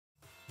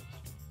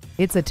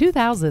It's a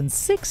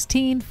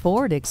 2016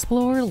 Ford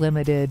Explorer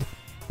Limited.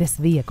 This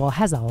vehicle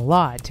has a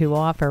lot to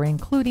offer,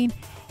 including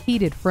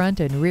heated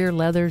front and rear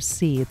leather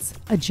seats,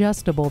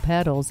 adjustable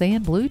pedals,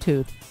 and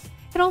Bluetooth.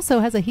 It also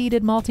has a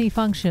heated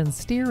multi-function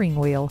steering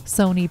wheel,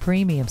 Sony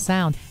premium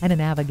sound, and a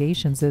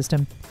navigation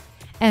system.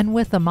 And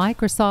with the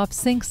Microsoft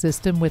Sync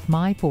system with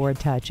My Ford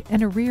Touch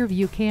and a rear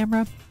view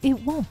camera,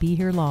 it won't be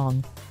here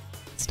long.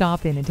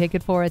 Stop in and take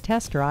it for a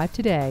test drive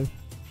today.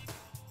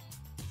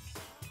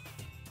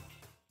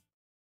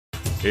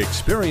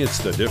 Experience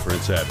the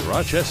difference at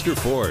Rochester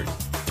Ford.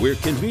 We're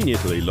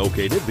conveniently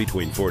located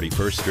between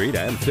 41st Street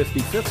and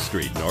 55th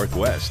Street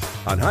Northwest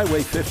on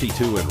Highway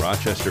 52 in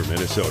Rochester,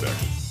 Minnesota.